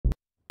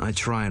I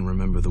try and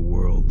remember the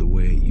world the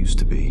way it used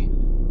to be,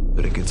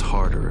 but it gets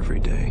harder every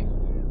day.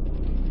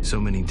 So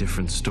many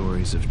different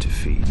stories of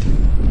defeat,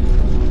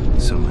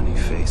 so many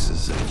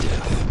faces of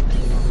death.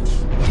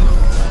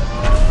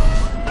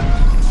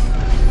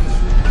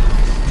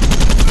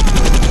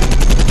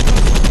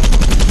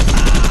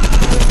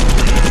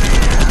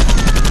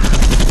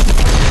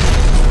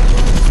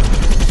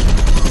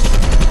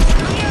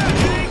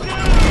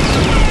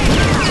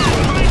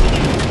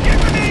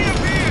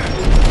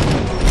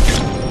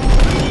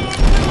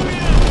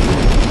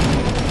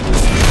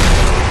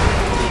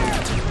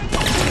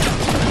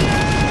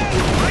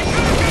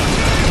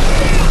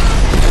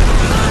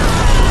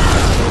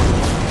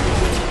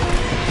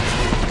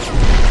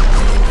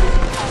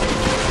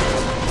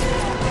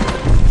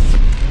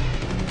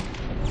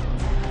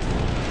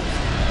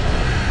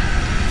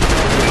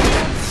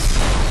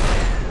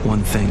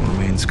 One thing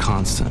remains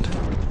constant.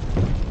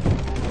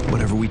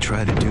 Whatever we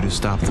try to do to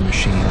stop the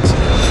machines,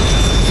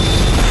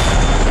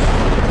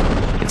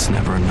 it's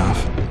never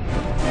enough.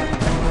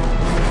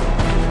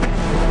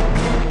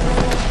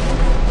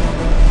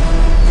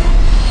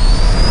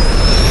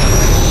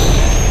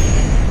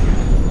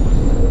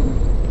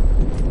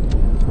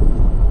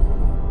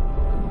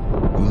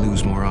 We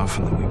lose more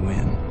often than we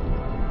win,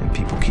 and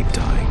people keep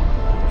dying.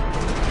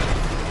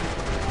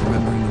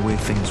 Remembering the way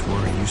things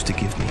were used to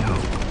give me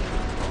hope.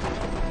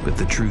 But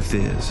the truth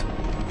is,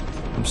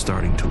 I'm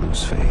starting to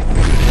lose faith.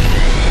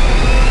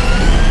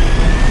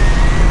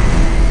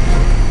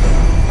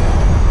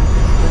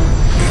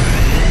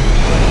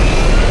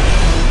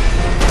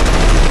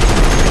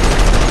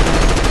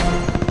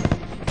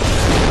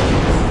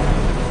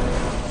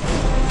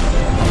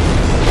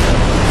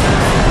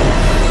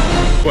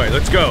 Wait,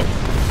 let's go.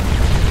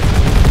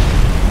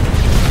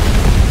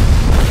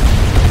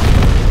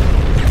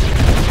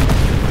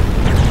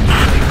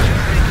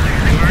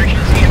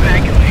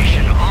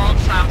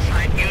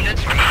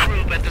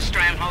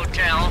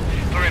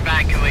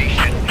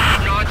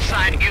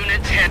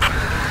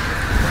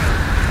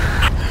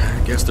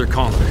 Guess they're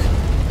calling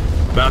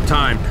it. About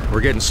time.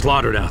 We're getting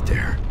slaughtered out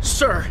there.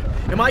 Sir,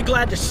 am I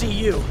glad to see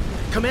you?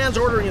 Command's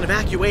ordering an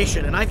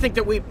evacuation, and I think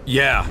that we...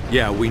 Yeah,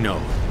 we know.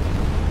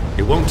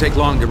 It won't take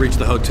long to reach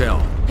the hotel.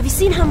 Have you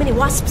seen how many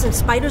wasps and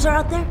spiders are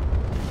out there?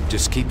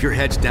 Just keep your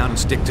heads down and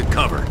stick to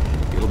cover.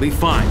 It'll be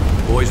fine.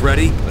 Boys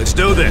ready? Let's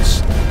do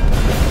this!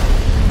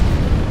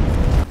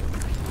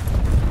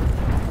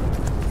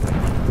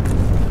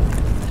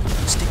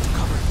 Stick to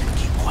cover and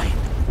keep quiet.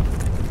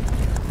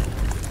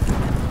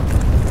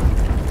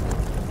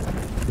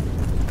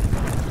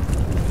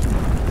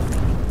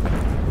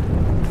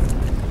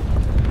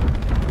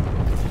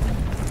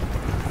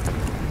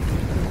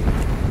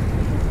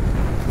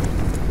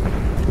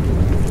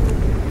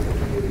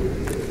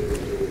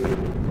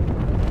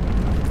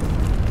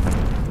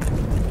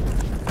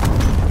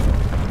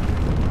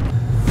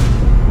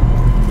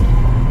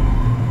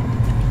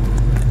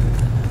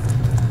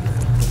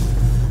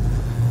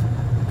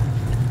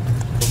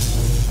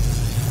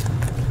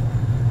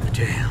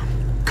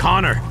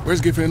 Connor!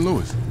 Where's Giffen and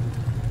Lewis?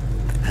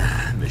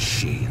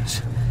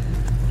 Machines.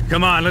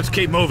 Come on, let's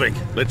keep moving.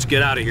 Let's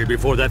get out of here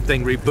before that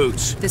thing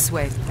reboots. This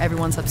way.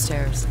 Everyone's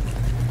upstairs.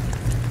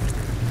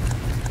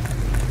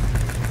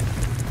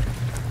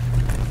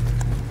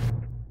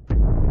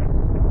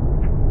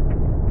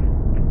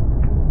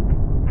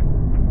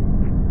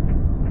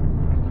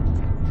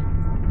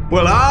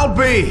 Well, I'll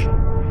be.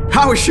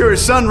 I was sure at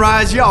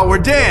sunrise y'all were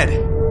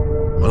dead.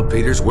 Well,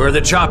 Peters, where are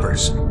the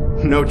choppers?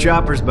 No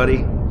choppers,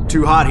 buddy.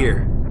 Too hot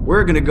here.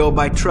 We're gonna go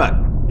by truck.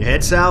 You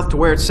head south to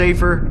where it's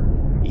safer,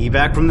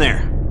 evac from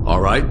there.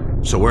 All right,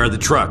 so where are the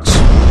trucks?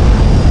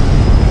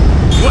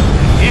 What?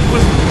 It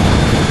was...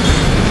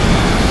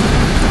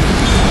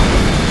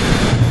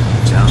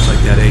 Sounds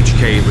like that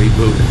HK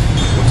rebooted.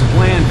 What's the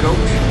plan, Coach?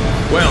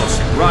 Wells,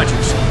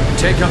 Rogers,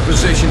 take up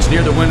positions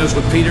near the windows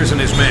with Peters and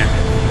his men.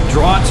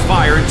 Draw its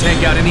fire and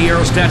take out any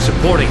aerostat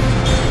supporting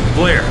it.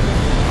 Blair,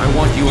 I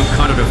want you and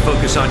Connor to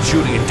focus on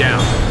shooting it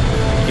down.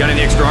 You got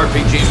any extra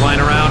RPGs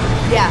lying around?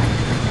 Yeah.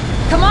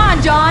 Come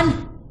on, John!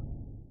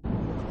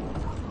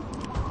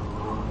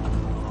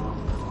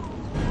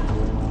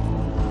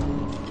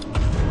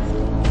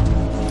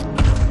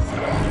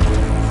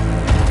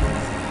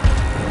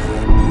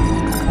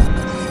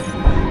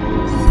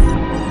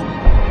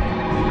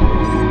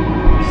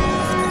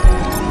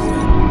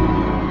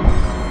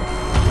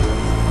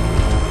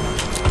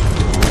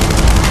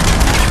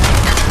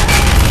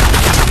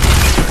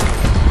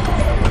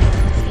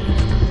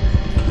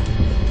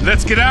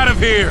 Let's get out of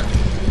here!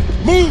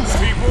 Move,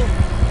 people!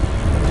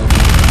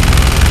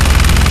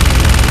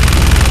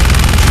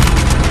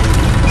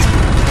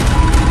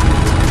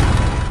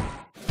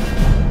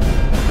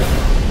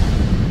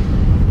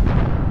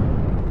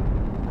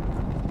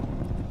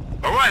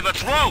 All right,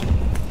 let's roll!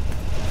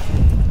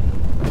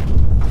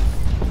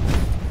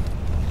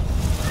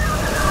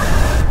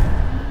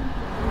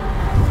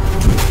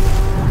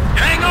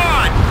 Hang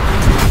on!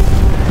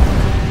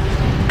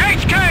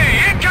 HK,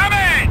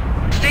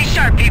 incoming! Stay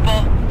sharp,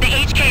 people. The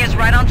HK is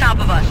right on top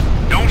of us.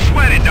 Don't sweat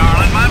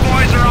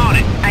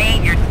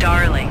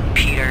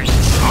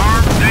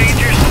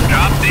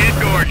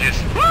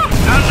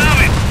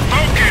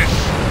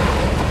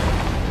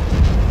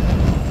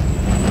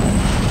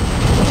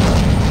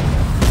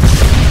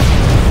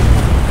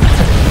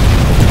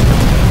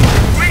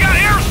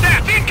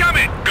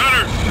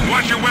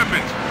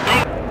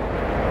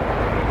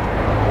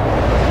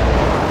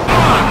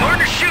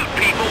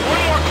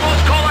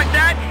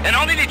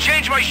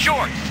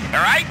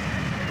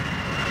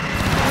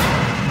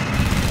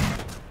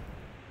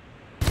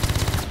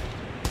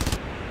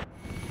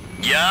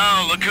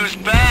Yo, look who's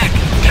back!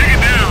 Take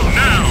it down,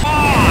 now!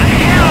 Oh,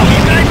 hell!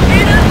 You guys see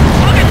this?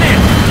 Look at this!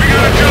 We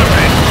gotta jump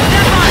it!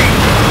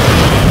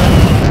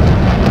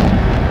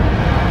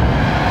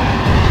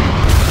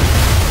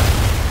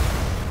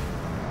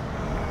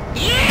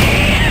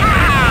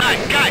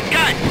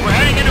 Guys, we're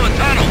heading into a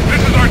tunnel!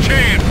 This is our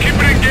chance! Keep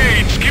it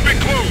engaged! Keep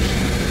it close!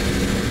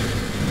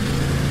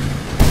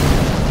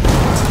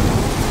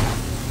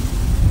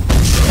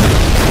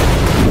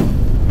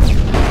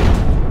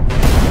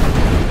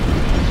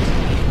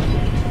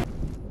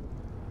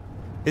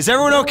 Is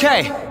everyone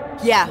okay?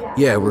 Yeah.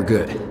 Yeah, we're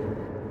good.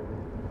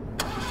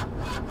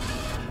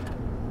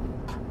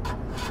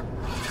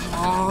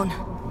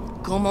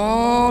 Come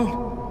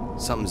on.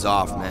 Something's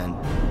off, man.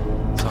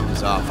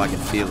 Something's off. I can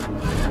feel it.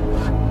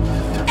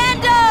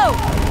 Endo!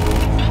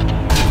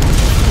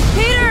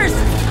 Peters!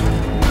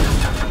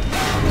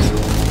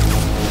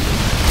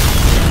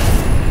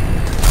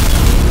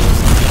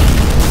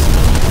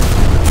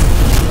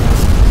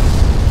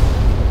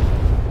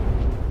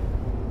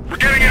 We're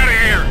getting out of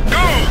here! Go!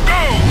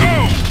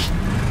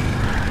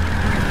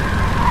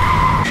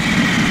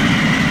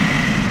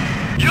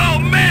 Yo,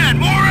 man!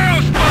 More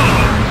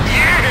aerospace!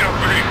 Yeah,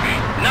 baby!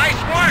 Nice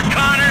work,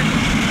 Connor!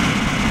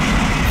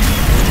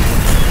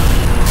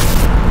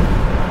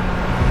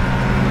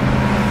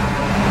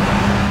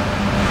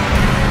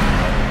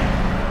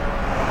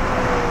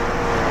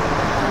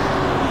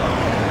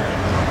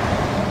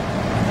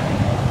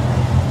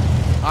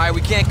 Alright, we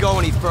can't go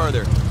any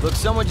further. Look,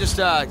 someone just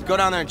go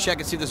down there and check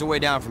and see if there's a way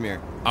down from here.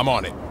 I'm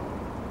on it.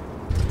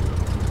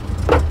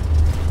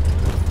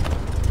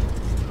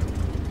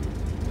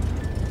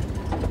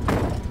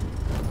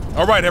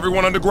 All right,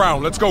 everyone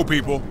underground. Let's go,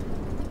 people.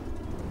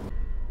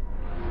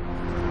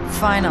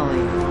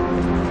 Finally.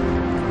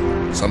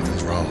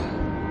 Something's wrong.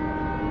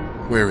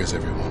 Where is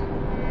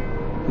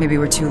everyone? Maybe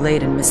we're too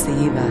late and missed the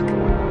evac.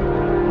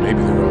 Maybe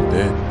they're all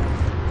dead.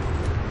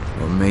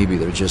 Or maybe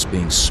they're just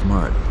being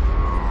smart.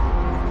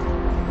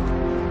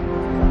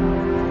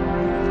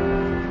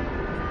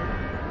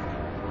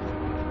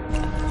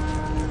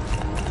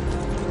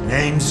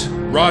 Names?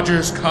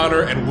 Rogers,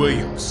 Connor, and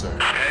Williams, sir.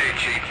 Hey,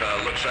 Chief,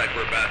 looks like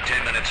we're about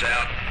 10 minutes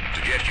out.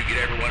 Suggest you get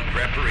everyone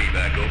prepped for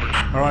evac,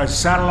 over. All right,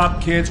 saddle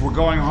up, kids. We're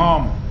going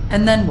home.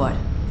 And then what?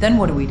 Then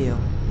what do we do?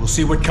 We'll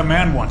see what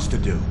Command wants to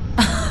do.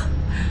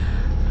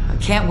 I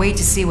can't wait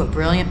to see what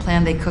brilliant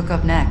plan they cook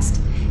up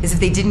next. As if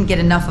they didn't get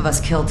enough of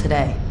us killed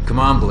today. Come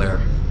on, Blair.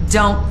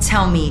 Don't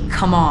tell me,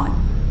 come on.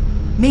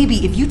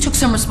 Maybe if you took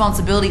some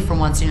responsibility for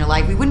once in your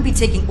life, we wouldn't be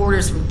taking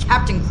orders from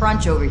Captain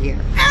Crunch over here.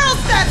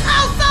 Aerostats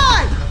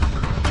outside!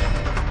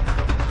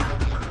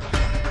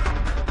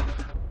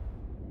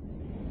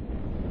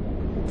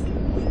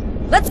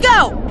 Let's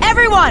go!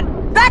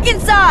 Everyone! Back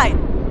inside!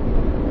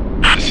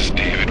 This is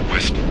David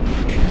West.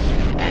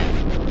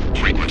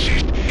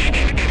 Frequencies.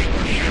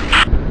 Anyone here?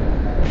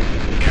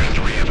 There are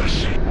 3 of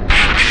us.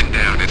 Mission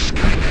down at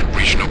Skynet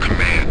Regional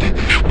Command.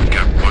 We've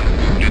got 1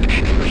 wounded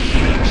and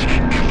machines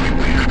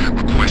everywhere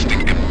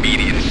requesting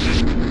immediate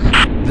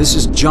assistance. This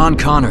is John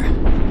Connor.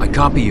 I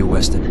copy you,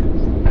 Weston.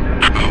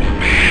 Oh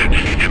man,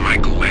 am I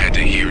glad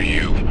to hear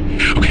you.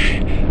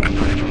 Okay, I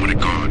thought everyone had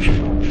gone.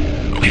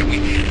 Okay,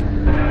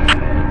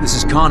 This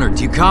is Connor.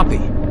 Do you copy?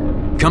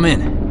 Come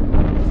in.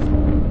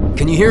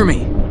 Can you hear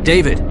me?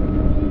 David.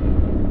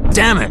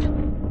 Damn it!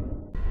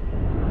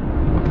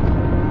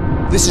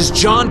 This is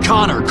John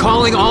Connor,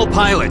 calling all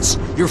pilots.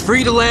 You're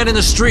free to land in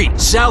the street,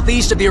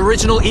 southeast of the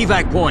original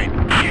evac point.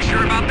 You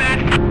sure about that?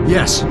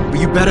 Yes, but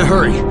you better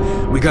hurry.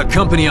 We got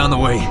company on the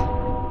way.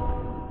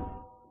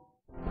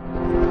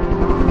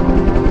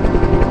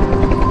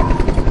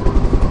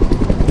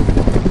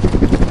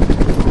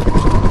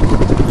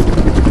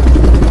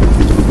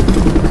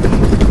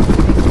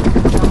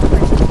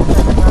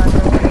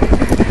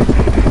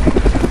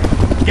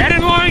 Get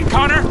in line,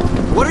 Connor!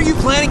 What are you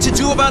planning to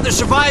do about the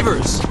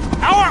survivors?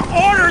 Our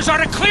orders are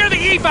to clear the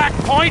evac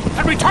point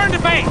and return to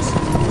base.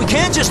 We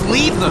can't just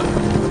leave them.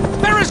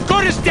 They're as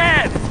good as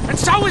dead, and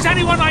so is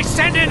anyone I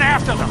send in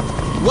after them.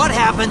 What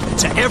happened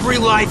to every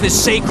life is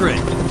sacred?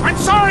 I'm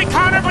sorry,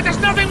 Connor, but there's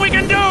nothing we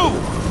can do.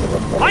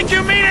 Like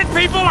you mean it,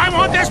 people, I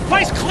want this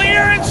place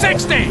clear in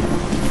 60.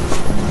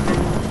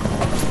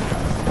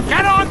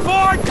 Get on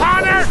board,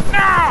 Connor,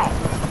 now!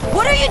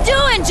 What are you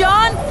doing,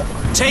 John?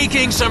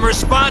 Taking some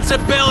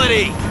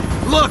responsibility.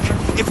 Look,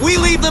 if we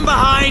leave them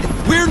behind,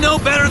 we're no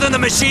better than the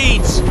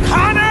machines.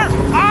 Connor,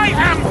 I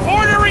am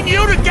ordering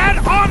you to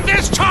get on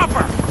this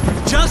chopper!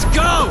 Just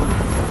go!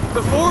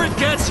 Before it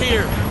gets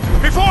here.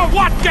 Before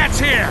what gets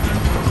here?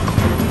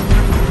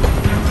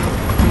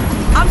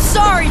 I'm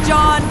sorry,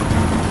 John.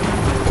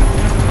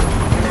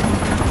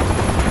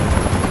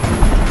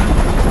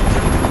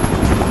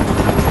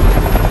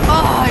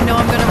 Oh, I know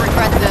I'm gonna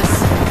regret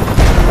this.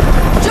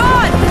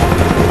 John!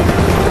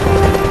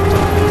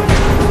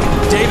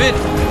 David,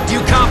 do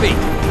you copy?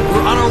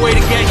 We're on our way to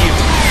get you.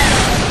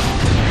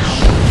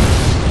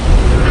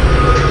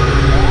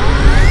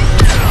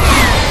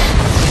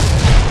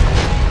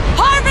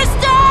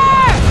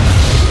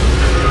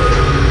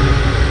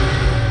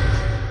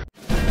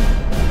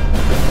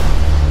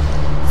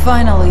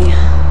 Finally.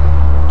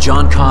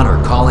 John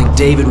Connor calling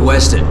David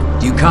Weston.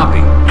 Do you copy?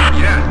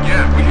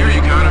 Yeah, we hear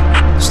you,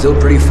 Connor. Still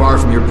pretty far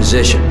from your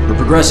position. We're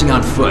progressing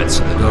on foot,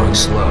 so they're going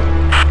slow.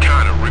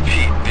 Connor,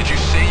 repeat. Did you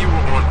say you were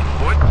on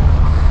foot?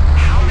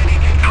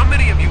 How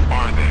many of you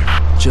are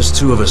there? Just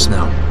 2 of us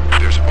now.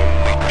 There's only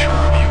 2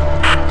 of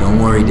you. Don't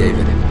worry,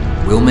 David.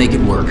 We'll make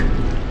it work.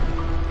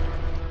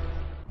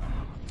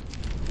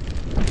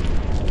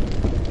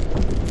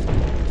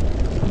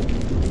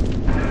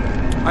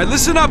 Alright,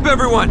 listen up,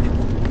 everyone.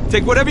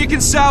 Take whatever you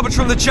can salvage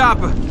from the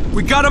chopper.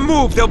 We gotta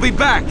move, they'll be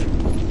back.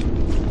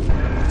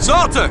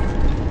 Salter!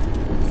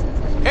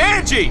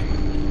 Angie!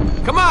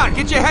 Come on,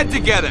 get your head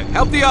together.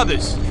 Help the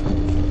others.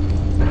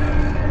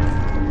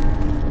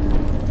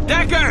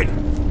 Deckard!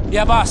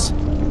 Yeah, boss.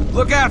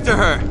 Look after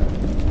her.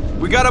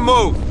 We gotta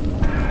move.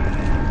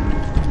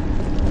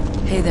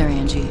 Hey there,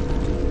 Angie.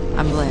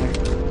 I'm Blair.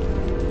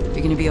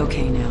 You're gonna be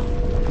okay now.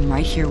 I'm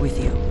right here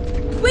with you.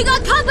 We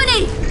got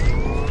company!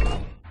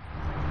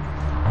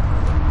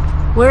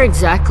 Where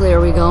exactly are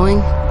we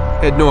going?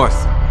 Head north.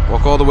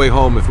 Walk all the way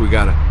home if we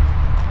gotta.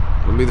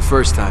 Won't be the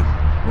first time.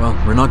 Well,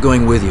 we're not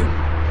going with you.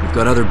 We've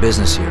got other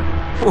business here.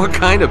 What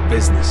kind of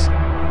business?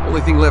 Only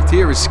thing left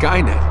here is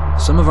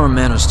Skynet. Some of our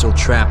men are still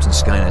trapped in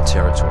Skynet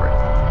territory.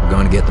 We're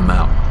going to get them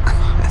out.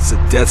 That's a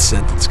death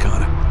sentence,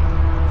 Connor.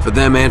 For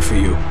them and for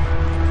you.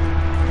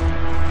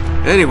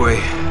 Anyway,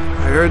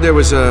 I heard there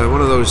was one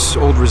of those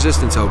old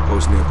resistance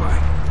outposts nearby.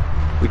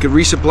 We could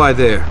resupply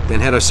there, then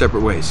head our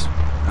separate ways.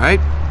 Alright?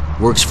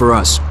 Works for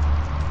us.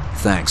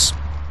 Thanks.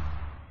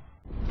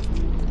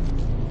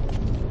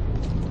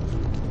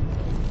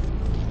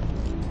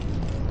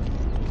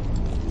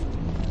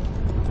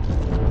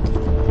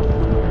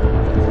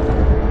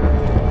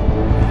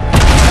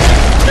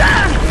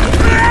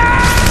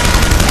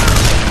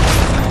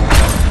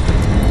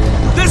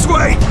 This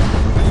way!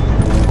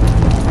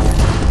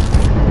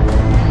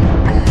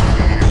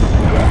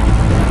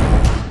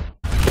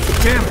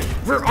 Damn it!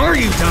 Where are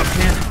you,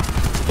 Dubcan?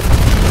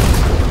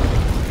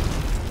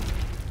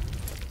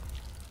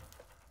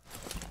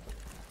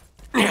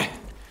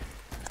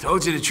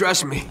 Told you to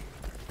trust me.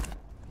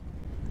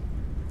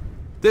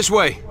 This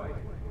way.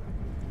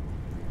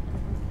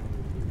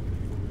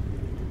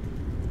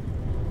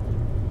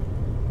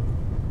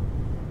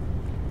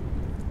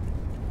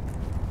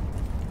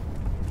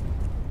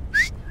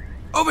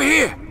 Over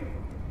here!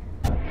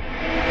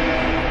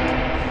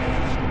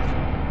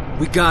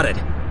 We got it.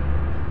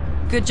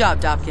 Good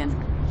job, Dobkin.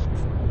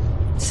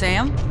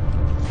 Sam?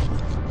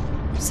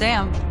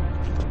 Sam?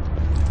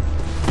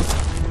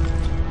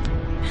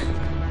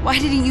 Why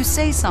didn't you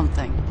say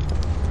something?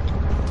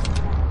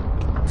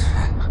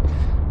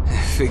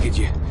 I figured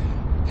you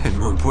had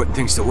more important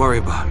things to worry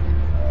about.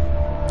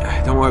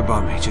 Don't worry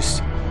about me,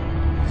 just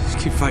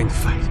keep fighting the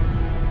fight.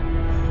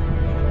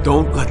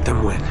 Don't let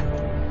them win.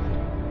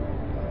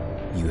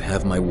 You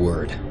have my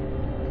word.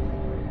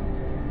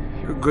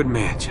 You're a good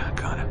man, John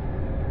Connor.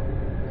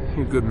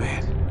 You're a good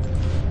man.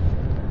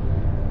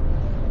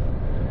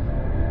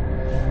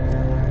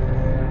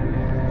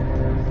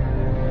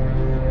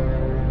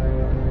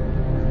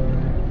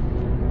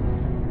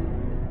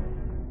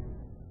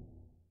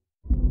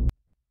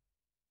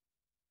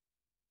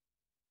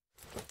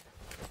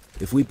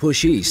 If we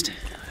push east,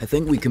 I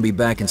think we can be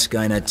back in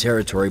Skynet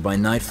territory by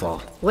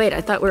nightfall. Wait, I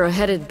thought we were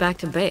headed back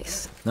to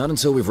base. Not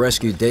until we've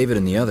rescued David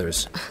and the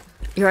others.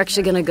 You're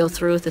actually gonna go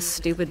through with this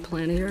stupid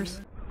plan of yours?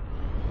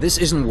 This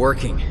isn't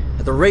working.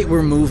 At the rate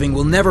we're moving,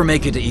 we'll never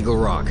make it to Eagle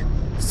Rock.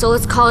 So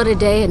let's call it a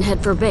day and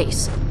head for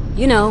base.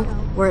 You know,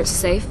 where it's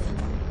safe.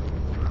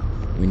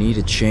 We need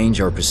to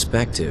change our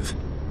perspective.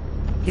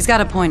 He's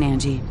got a point,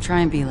 Angie. Try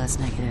and be less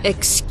negative.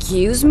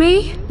 Excuse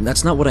me?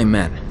 That's not what I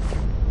meant.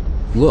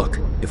 Look,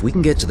 if we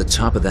can get to the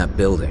top of that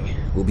building,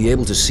 we'll be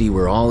able to see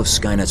where all of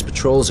Skynet's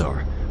patrols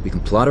are. We can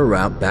plot a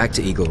route back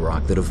to Eagle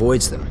Rock that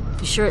avoids them.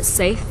 You sure it's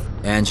safe?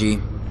 Angie,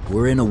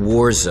 we're in a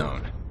war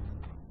zone.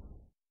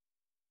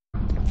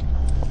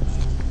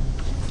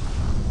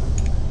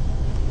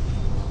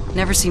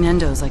 Never seen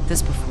endos like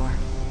this before.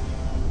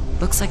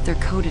 Looks like they're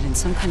coated in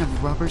some kind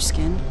of rubber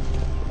skin.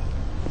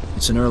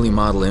 It's an early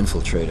model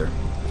infiltrator,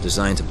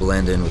 designed to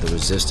blend in with the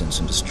resistance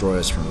and destroy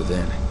us from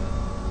within.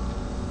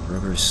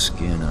 Rubber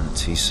skin on a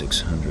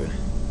T-600.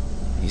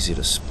 Easy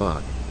to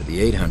spot. But the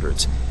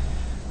 800s,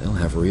 they'll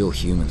have real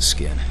human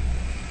skin.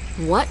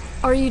 What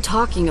are you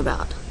talking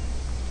about?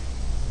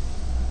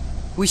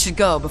 We should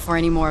go before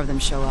any more of them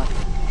show up.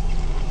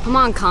 Come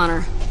on,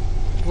 Connor.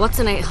 What's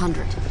an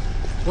 800?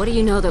 What do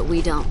you know that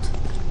we don't?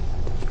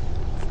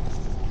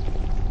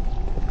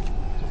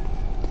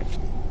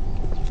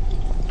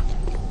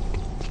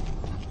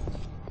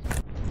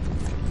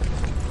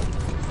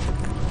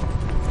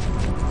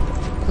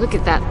 Look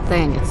at that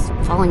thing, it's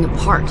falling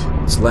apart.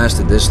 It's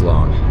lasted this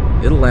long.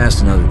 It'll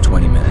last another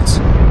 20 minutes.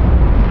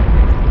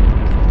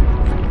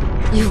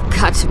 You've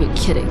got to be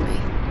kidding me.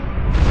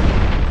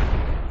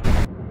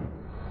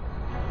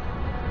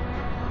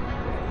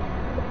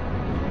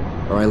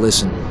 Alright,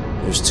 listen.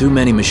 There's too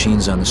many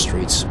machines on the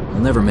streets.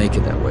 We'll never make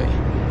it that way.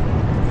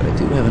 But I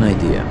do have an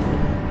idea.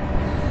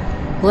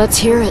 Let's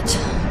hear it.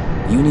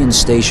 Union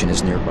Station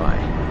is nearby.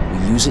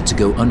 We use it to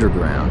go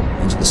underground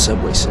into the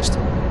subway system.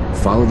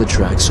 Follow the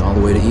tracks all the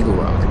way to Eagle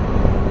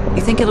Rock.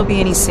 You think it'll be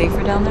any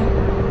safer down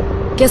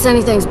there? Guess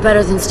anything's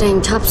better than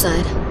staying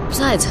topside.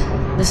 Besides,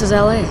 this is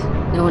LA.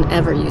 No one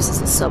ever uses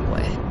the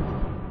subway.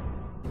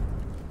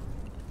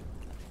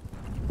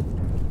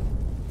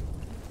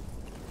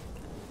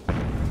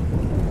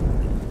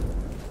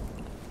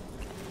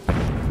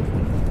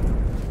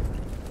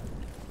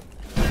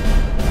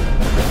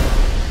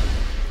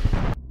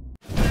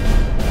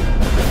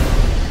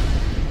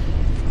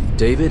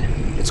 David,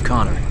 it's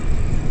Connor.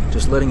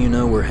 Just letting you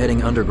know we're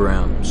heading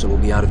underground, so we'll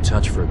be out of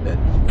touch for a bit.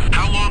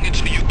 How long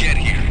until you get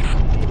here?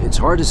 It's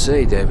hard to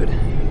say, David.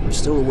 We're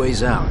still a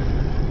ways out.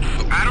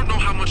 I don't know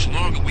how much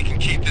longer we can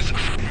keep this.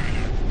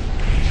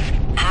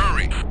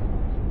 Hurry!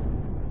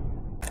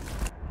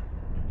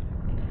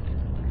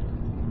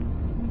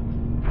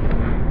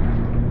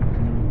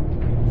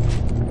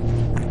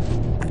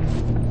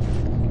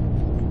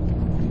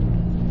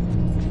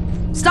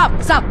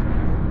 Stop!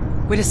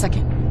 Wait a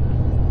second.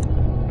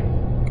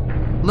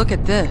 Look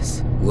at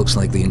this. Looks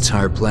like the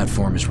entire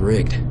platform is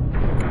rigged.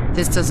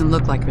 This doesn't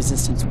look like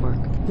resistance work.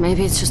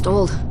 Maybe it's just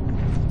old.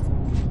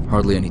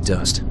 Hardly any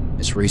dust.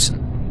 It's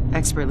recent.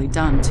 Expertly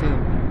done, too.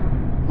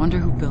 Wonder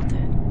who built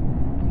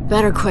it.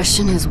 Better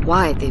question is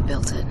why they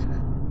built it.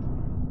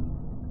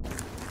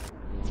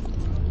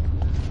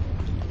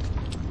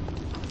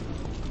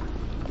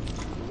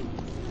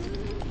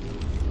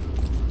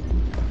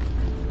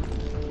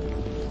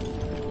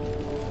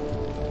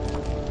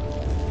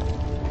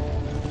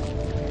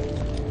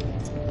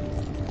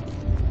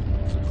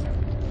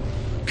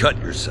 Cut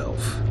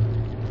yourself.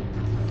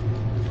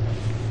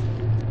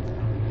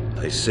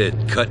 I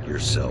said cut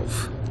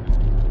yourself.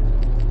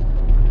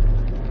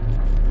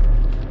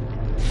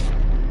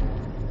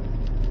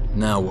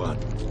 Now what?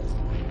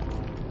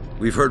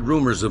 We've heard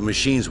rumors of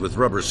machines with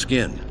rubber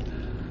skin.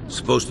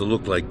 Supposed to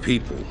look like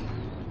people.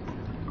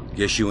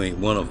 Guess you ain't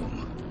one of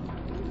them.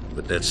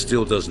 But that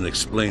still doesn't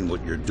explain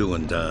what you're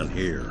doing down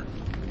here.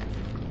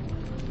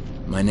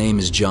 My name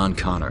is John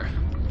Connor.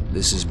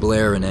 This is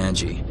Blair and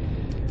Angie.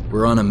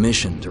 We're on a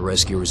mission to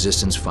rescue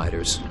resistance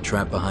fighters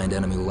trapped behind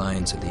enemy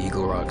lines at the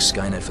Eagle Rock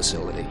Skynet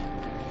facility.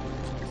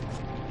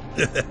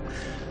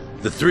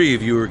 The three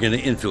of you are gonna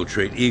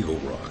infiltrate Eagle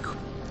Rock,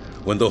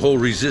 when the whole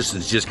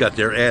resistance just got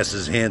their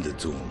asses handed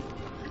to them.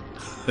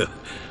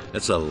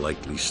 That's a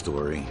likely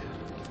story.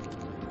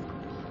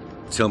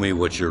 Tell me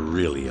what you're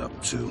really up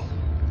to.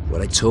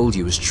 What I told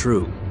you is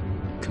true.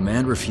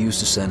 Command refused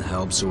to send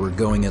help, so we're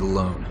going it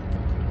alone.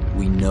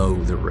 We know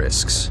the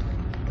risks.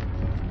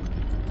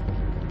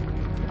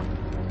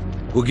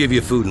 We'll give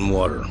you food and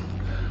water,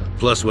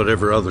 plus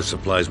whatever other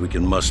supplies we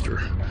can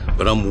muster.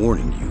 But I'm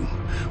warning you,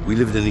 we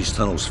lived in these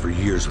tunnels for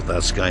years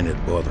without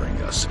Skynet bothering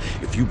us.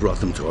 If you brought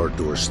them to our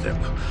doorstep,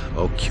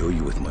 I'll kill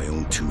you with my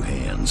own two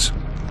hands.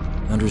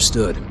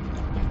 Understood.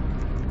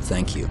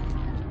 Thank you.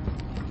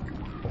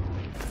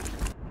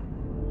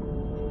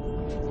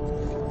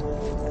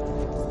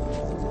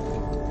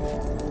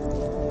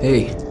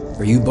 Hey,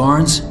 are you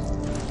Barnes?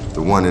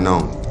 The one and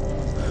only.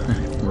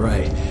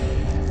 Right.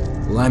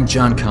 Well, I'm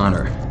John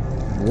Connor.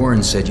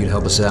 Warren said you'd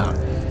help us out.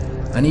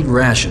 I need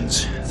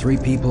rations. 3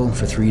 people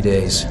for 3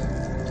 days.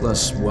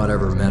 Plus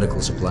whatever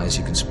medical supplies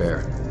you can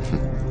spare.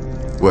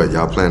 What,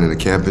 y'all planning a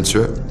camping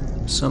trip?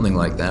 Something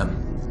like that.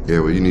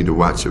 Yeah, well, you need to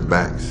watch your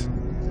backs.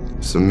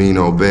 Some mean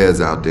old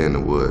bears out there in the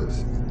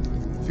woods.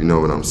 If you know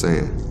what I'm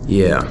saying.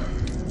 Yeah.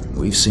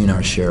 We've seen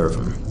our share of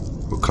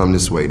them. Well, come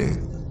this way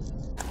then.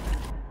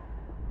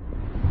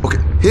 Okay,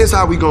 here's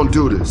how we gonna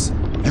do this.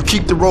 You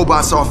keep the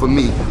robots off of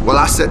me while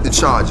I set the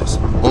charges.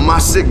 On my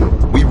signal,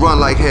 we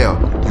run like hell.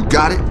 You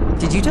got it?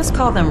 Did you just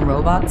call them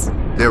robots?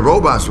 They're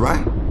robots,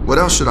 right? What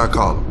else should I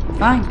call them?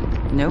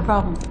 Fine, no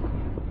problem.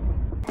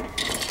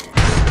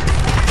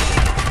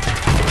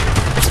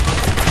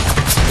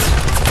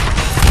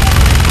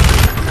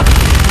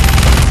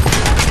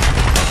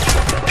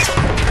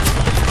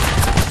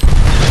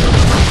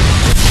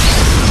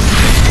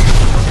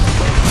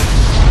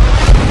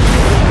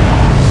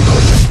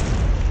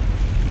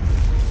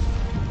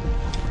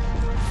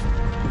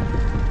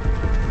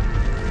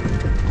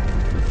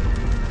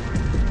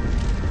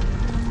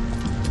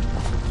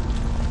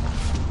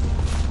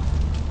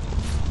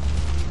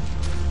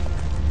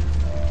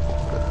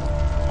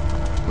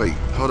 Wait,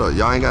 hold up.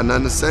 Y'all ain't got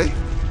nothing to say?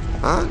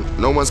 Huh?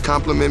 No one's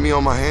complimenting me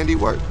on my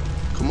handiwork?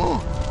 Come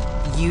on.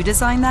 You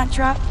designed that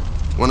trap?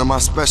 One of my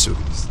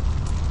specialties.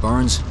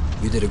 Barnes,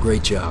 you did a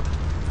great job.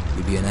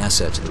 You'd be an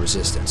asset to the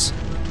Resistance.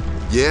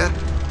 Yeah?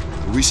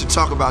 We should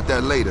talk about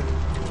that later.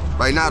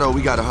 Right now, though,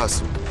 we gotta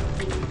hustle.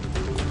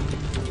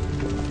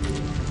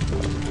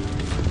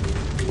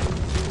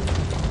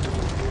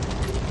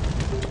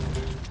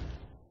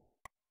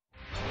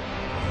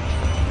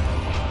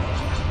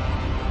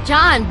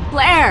 John,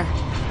 Blair!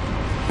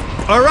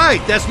 All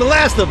right, that's the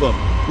last of them.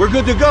 We're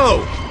good to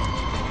go.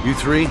 You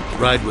three,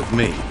 ride with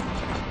me.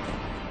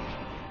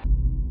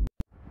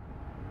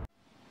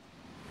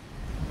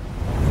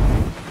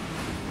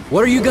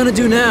 What are you gonna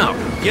do now?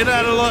 Get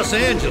out of Los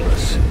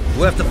Angeles.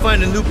 We'll have to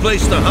find a new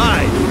place to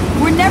hide.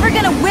 We're never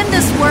gonna win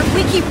this war if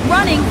we keep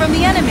running from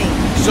the enemy.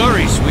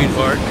 Sorry,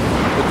 sweetheart,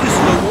 but this is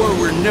a war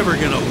we're never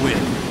gonna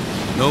win.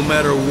 No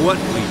matter what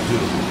we do.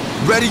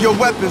 Ready your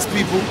weapons,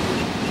 people.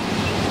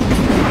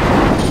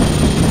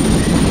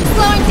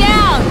 Slowing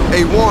down!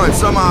 Hey, Warren,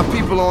 some of our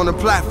people are on the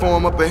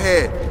platform up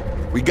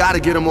ahead. We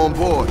gotta get them on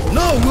board.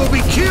 No, we'll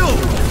be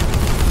killed!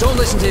 Don't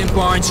listen to him,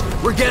 Barnes.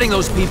 We're getting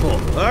those people.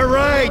 All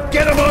right,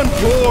 get them on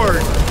board!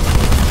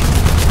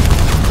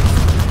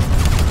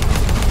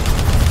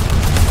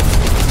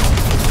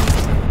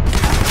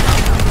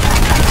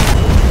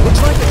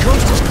 Looks like the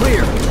coast is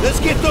clear. Let's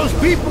get those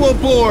people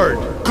aboard!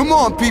 Come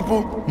on,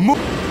 people. Move.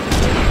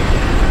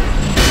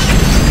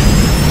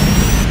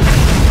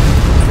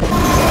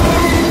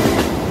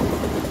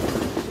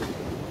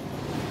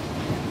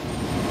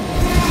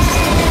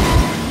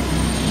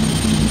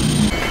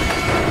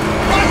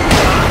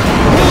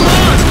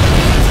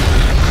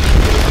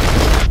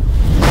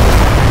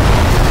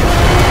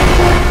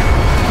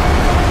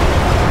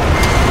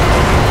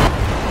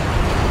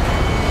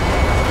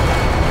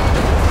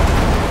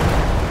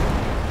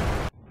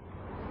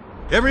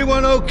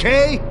 Everyone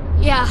okay?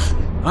 Yeah.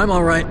 I'm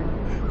all right.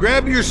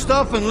 Grab your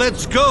stuff and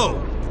let's go!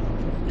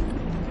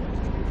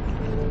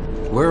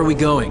 Where are we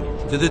going?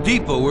 To the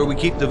depot where we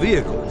keep the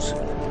vehicles.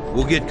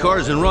 We'll get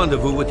cars and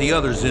rendezvous with the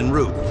others en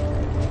route.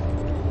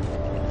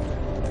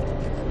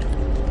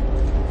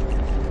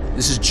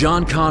 This is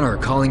John Connor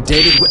calling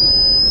David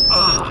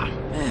Ah,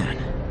 man.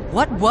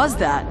 What was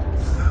that?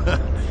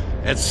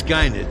 That's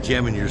Skynet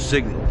jamming your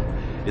signal.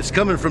 It's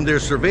coming from their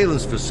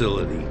surveillance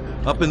facility,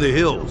 up in the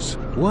hills.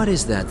 What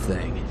is that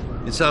thing?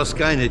 It's how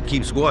Skynet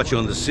keeps watch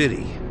on the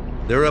city.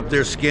 They're up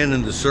there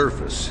scanning the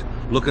surface,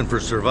 looking for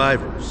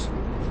survivors.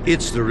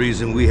 It's the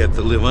reason we have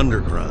to live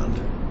underground.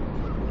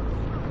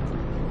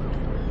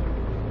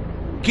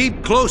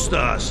 Keep close to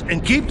us,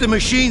 and keep the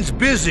machines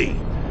busy.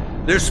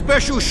 There's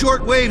special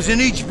short waves in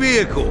each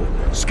vehicle.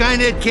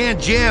 Skynet can't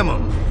jam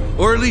them.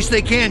 Or at least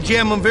they can't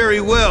jam them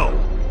very well.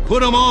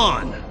 Put them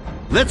on.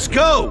 Let's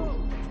go!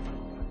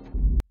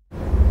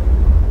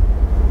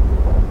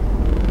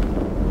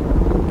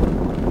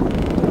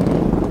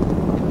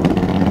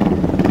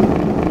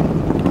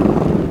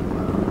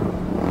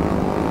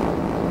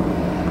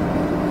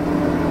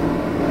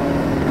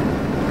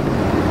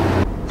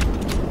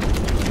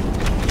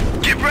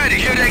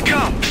 Here they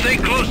come. Stay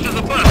close to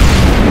the bus.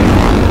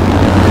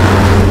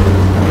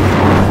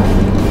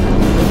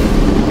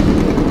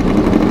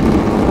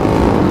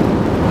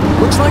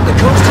 Looks like the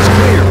coast is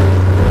clear.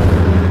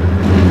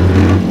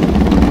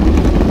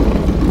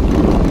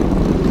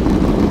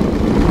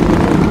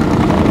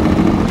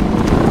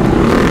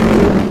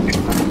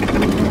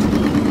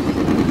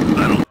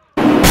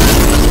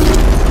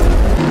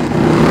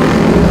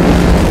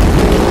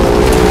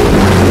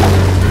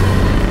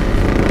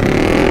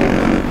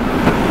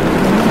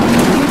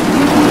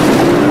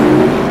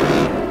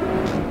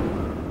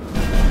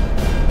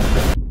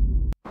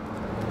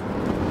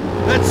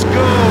 Let's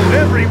go,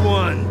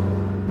 everyone!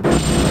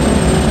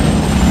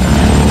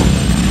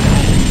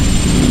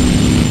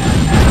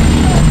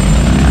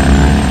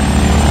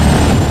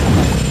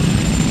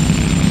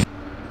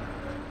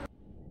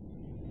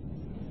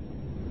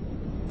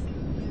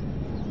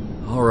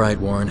 All right,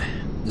 Warren.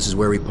 This is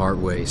where we part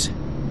ways.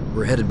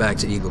 We're headed back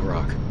to Eagle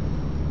Rock.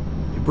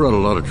 You brought a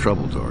lot of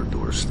trouble to our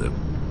doorstep.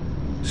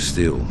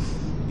 Still,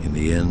 in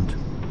the end,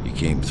 you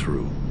came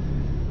through.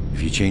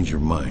 If you change your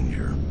mind,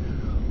 you're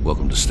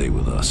welcome to stay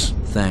with us.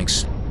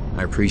 Thanks.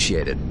 I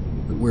appreciate it.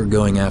 But we're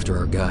going after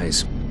our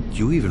guys. Do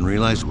you even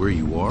realize where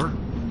you are?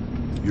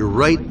 You're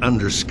right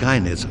under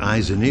Skynet's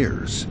eyes and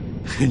ears.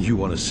 And you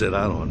want to set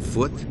out on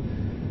foot?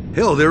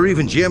 Hell, they're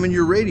even jamming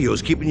your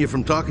radios, keeping you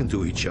from talking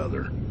to each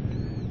other.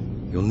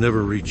 You'll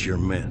never reach your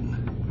men.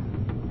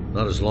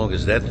 Not as long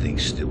as that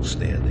thing's still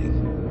standing.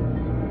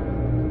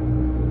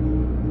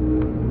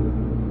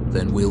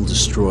 Then we'll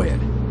destroy it.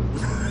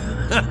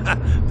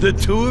 The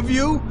two of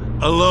you?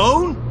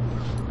 Alone?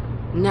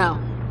 No,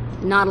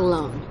 not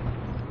alone.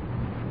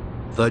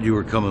 Thought you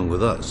were coming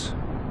with us.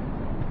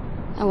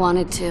 I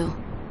wanted to,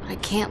 but I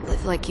can't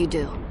live like you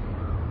do.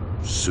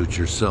 Suit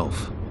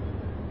yourself.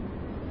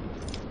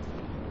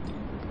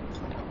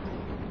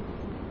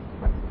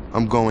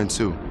 I'm going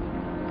too.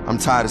 I'm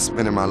tired of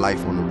spending my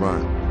life on the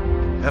run.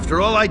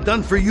 After all I've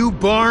done for you,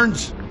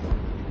 Barnes?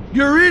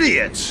 You're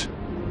idiots!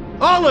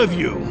 All of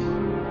you!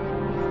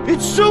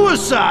 It's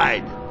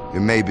suicide! It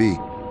may be,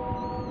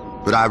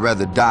 but I'd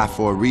rather die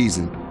for a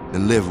reason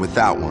than live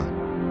without one.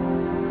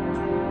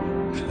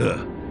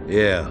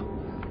 Yeah,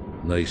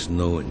 nice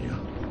knowing you.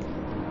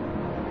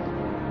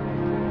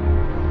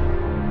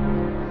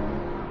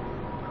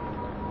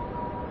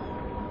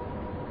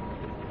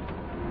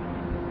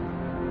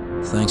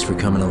 Thanks for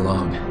coming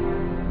along.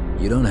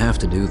 You don't have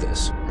to do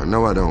this. I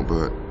know I don't,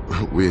 but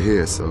we're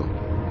here, so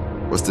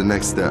what's the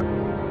next step?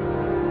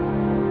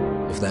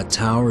 If that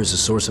tower is the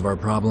source of our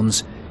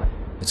problems,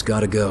 it's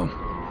gotta go.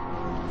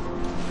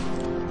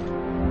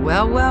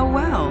 Well, well,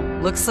 well.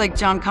 Looks like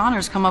John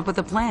Connor's come up with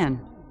a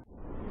plan.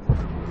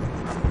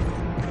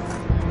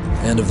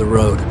 End of the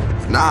road.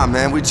 Nah,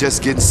 man, we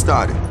just getting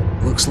started.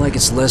 Looks like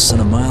it's less than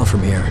a mile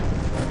from here.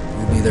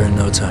 We'll be there in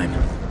no time.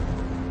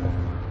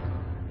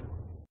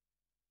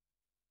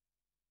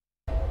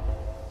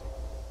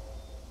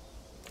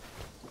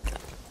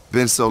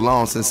 Been so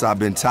long since I've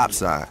been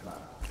topside.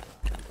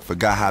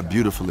 Forgot how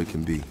beautiful it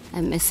can be.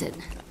 I miss it.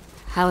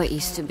 How it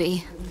used to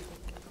be.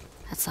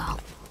 That's all.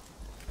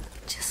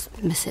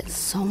 Just miss it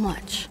so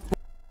much.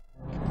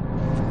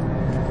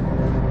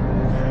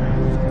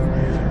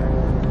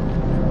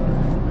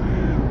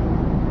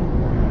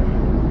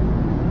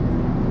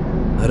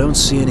 I don't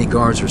see any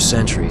guards or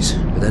sentries,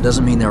 but that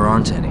doesn't mean there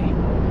aren't any.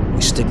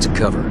 We stick to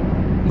cover.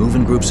 Move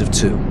in groups of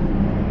 2.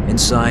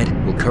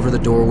 Inside, we'll cover the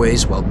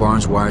doorways while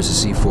Barnes wires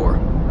the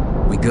C4.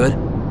 We good?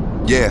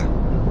 Yeah,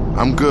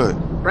 I'm good.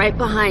 Right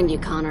behind you,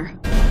 Connor.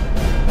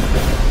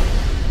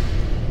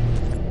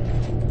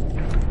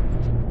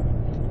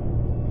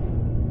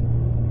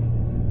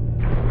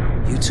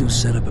 You two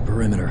set up a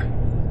perimeter.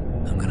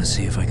 I'm gonna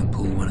see if I can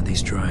pull one of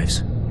these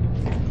drives.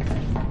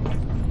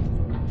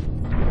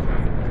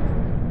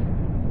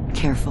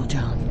 Careful,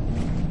 John.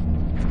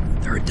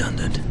 They're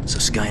redundant, so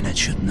Skynet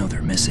shouldn't know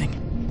they're missing.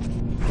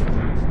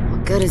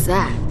 What good is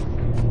that?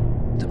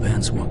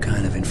 Depends what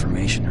kind of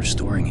information they're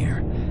storing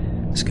here.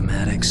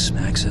 Schematics,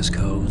 access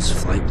codes,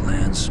 flight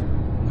plans,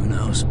 who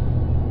knows?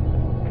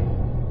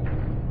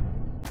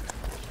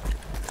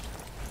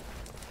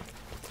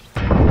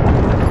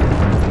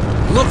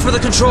 Look for the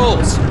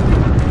controls!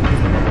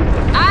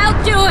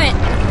 I'll do it!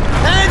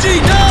 Angie,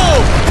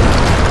 go!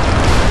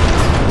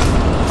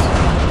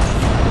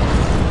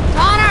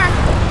 Connor!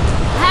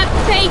 I have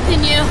faith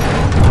in you!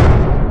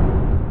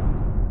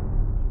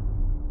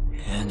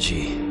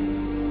 Angie...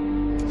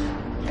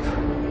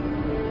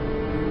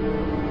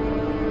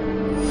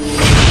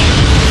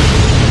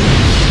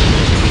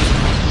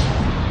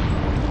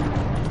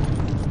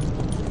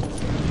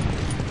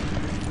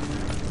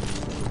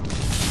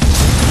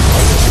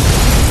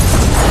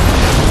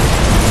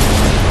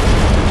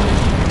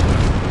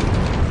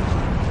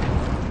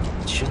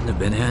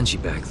 been Angie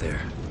back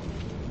there.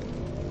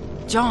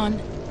 John,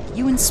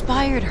 you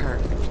inspired her.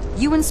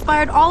 You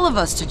inspired all of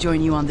us to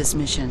join you on this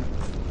mission.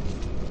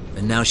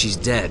 And now she's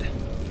dead.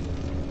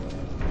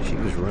 She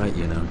was right,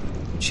 you know.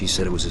 She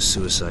said it was a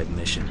suicide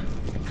mission.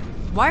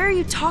 Why are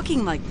you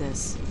talking like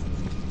this?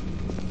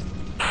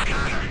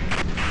 Connor,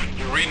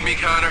 you reading me,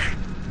 Connor?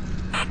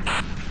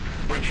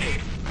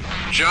 Repeat.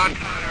 John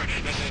Connor,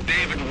 this is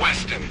David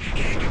Weston.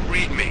 Can you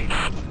read me?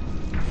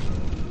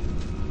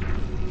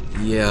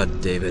 Yeah,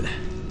 David.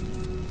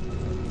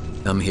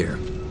 I'm here.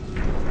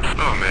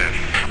 Oh, man.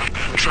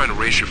 I'm trying to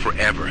raise you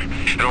forever,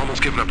 and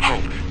almost giving up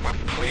hope.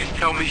 Please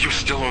tell me you're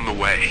still on the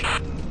way.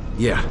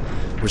 Yeah,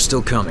 we're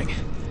still coming.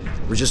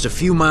 We're just a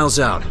few miles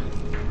out.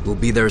 We'll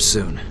be there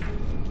soon.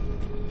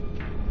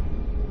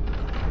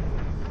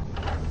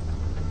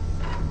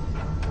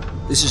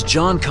 This is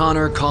John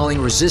Connor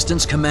calling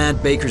Resistance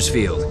Command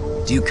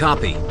Bakersfield. Do you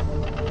copy?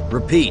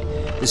 Repeat,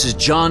 this is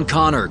John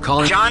Connor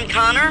calling... John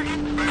Connor?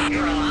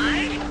 You're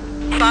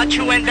alive? Thought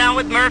you went down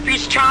with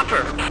Murphy's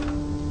chopper.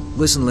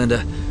 Listen,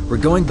 Linda, we're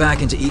going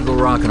back into Eagle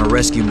Rock on a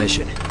rescue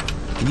mission.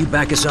 Can you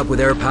back us up with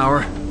air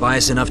power? Buy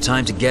us enough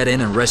time to get in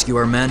and rescue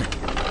our men?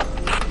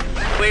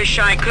 Wish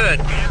I could.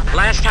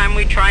 Last time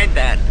we tried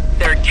that,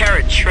 their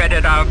turrets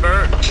shredded our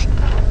birds.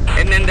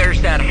 And then there's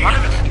that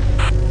harvest.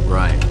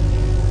 Right.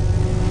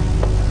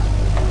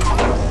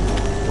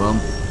 Well,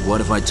 what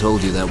if I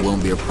told you that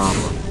won't be a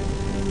problem?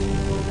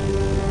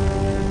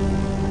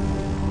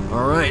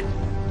 All right.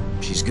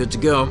 She's good to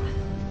go.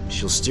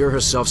 She'll steer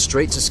herself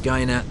straight to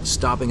Skynet,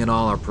 stopping at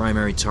all our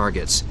primary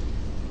targets.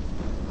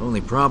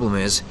 Only problem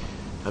is,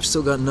 I've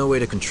still got no way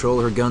to control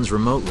her guns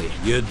remotely.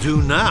 You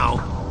do now?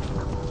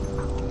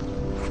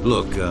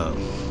 Look,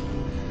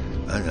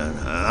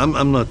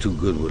 I'm not too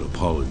good with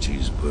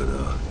apologies, but,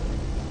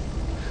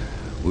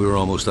 we were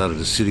almost out of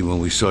the city when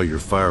we saw your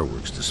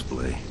fireworks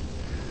display.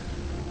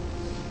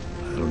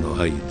 I don't know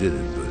how you did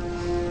it,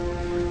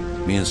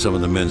 but me and some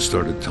of the men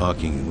started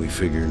talking, and we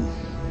figured,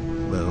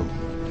 well,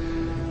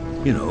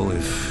 you know,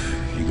 if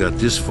you got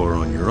this far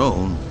on your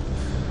own,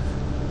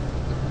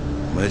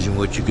 imagine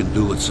what you can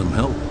do with some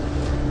help.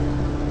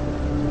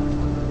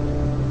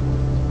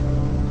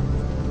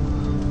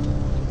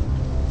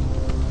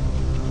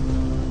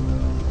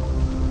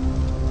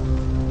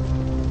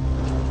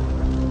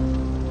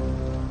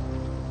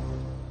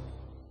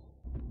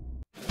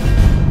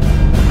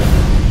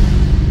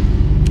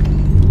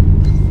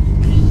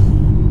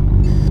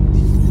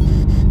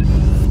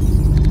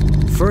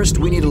 First,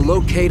 we need to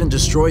locate and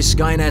destroy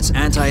Skynet's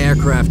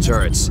anti-aircraft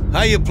turrets.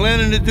 How you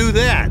planning to do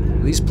that?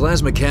 These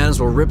plasma cannons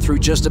will rip through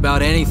just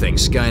about anything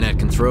Skynet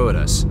can throw at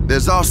us.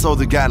 There's also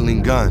the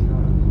Gatling gun.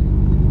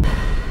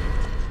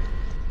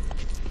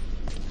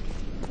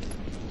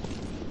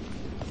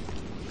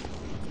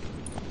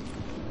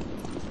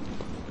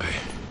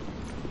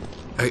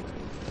 I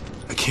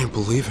can't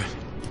believe it.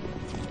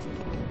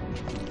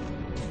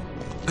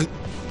 I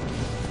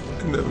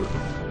never...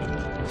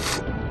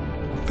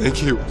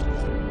 Thank you.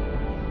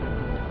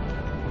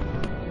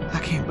 I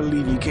can't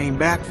believe you came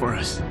back for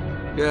us.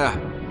 Yeah,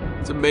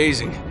 it's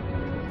amazing.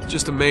 It's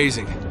just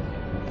amazing.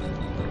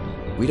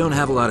 We don't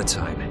have a lot of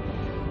time.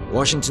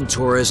 Washington,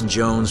 Torres, and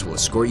Jones will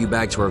escort you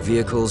back to our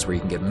vehicles where you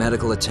can get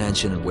medical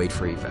attention and wait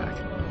for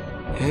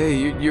evac.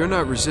 Hey, you're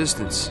not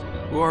Resistance.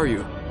 Who are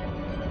you?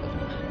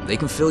 They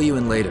can fill you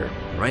in later.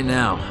 Right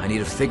now, I need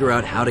to figure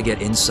out how to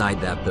get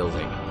inside that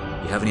building.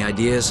 You have any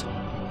ideas?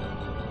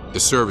 The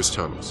service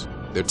tunnels.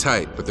 They're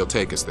tight, but they'll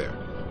take us there.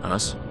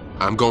 Us?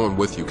 I'm going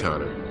with you,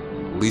 Connor.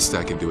 Least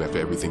I can do after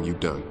everything you've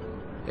done.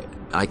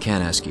 I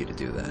can't ask you to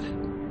do that.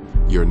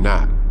 You're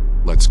not.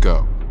 Let's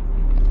go.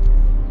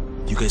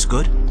 You guys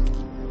good?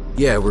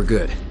 Yeah, we're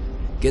good.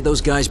 Get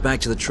those guys back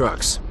to the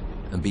trucks.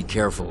 And be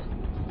careful.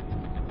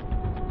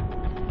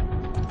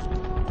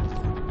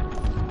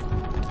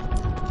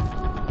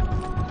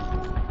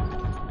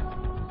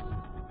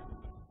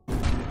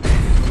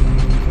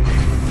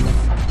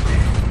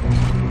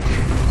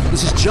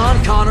 This is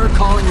John Connor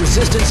calling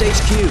Resistance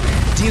HQ.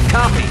 Do you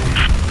copy?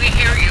 We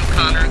hear you,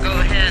 Connor. Go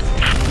ahead.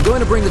 I'm going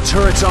to bring the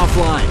turrets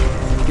offline.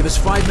 Give us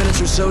 5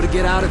 minutes or so to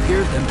get out of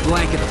here, then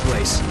blanket the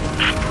place.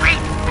 Great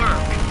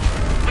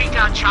work. We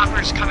got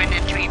choppers coming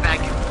in to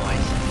evacuate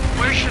boys.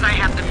 Where should I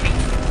have them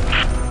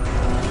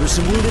meet? There's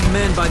some wounded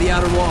men by the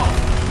outer wall.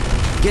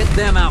 Get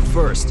them out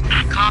first.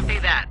 Copy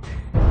that.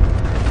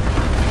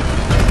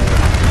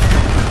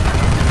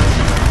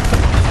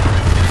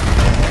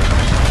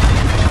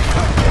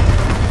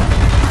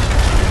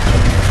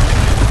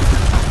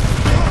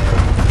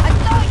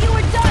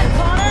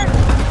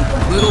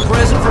 Little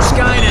present for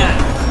Skynet.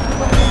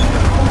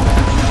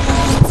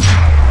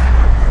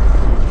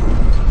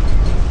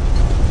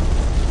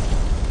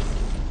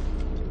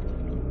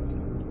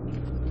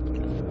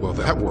 Well,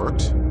 that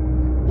worked.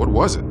 What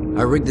was it?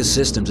 I rigged the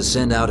system to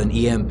send out an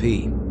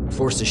EMP,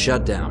 forced a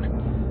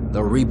shutdown.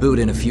 They'll reboot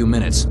in a few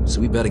minutes,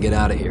 so we better get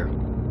out of here.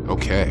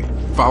 Okay,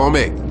 follow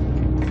me.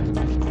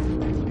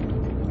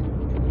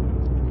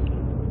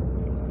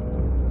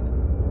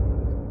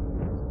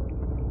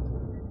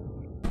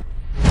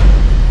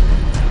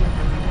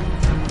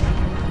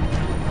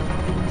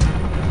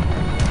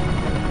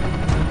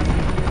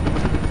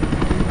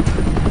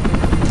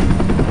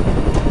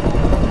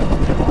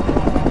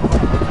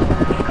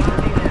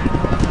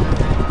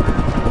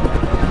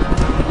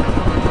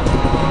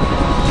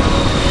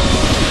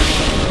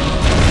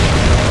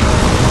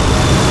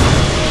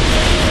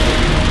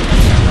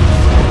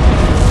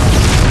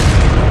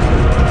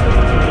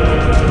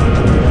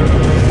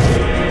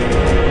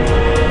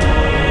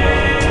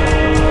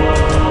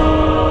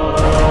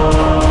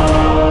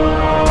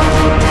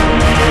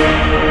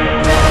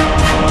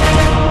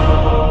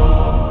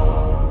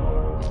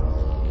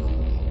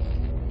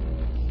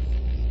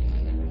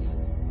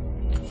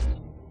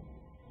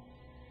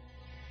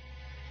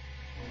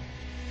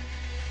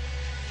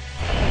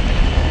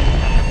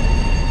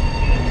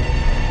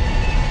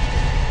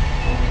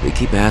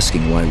 Keep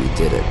asking why we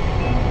did it.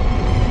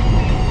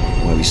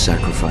 Why we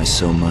sacrificed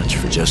so much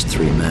for just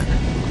 3 men.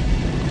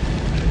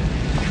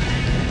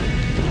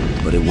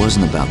 But it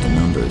wasn't about the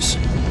numbers.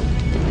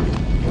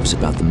 It was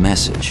about the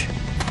message.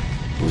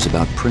 It was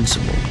about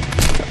principle. I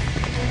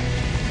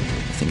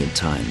think in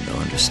time they'll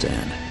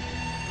understand.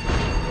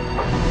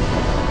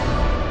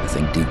 I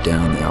think deep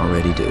down they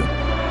already do.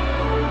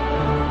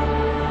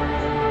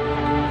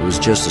 It was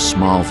just a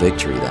small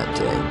victory that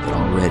day, but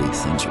already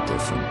things are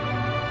different.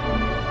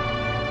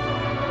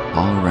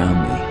 All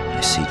around me,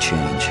 I see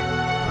change.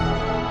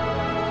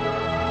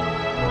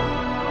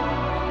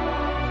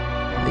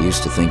 I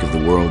used to think of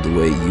the world the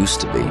way it used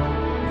to be,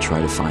 and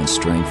try to find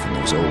strength in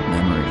those old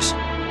memories.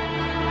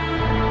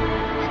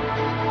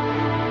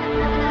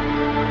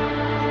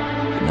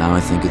 But now I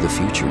think of the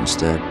future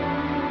instead,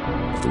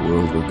 of the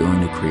world we're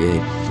going to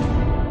create.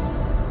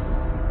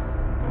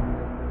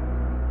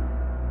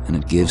 And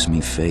it gives me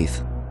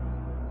faith.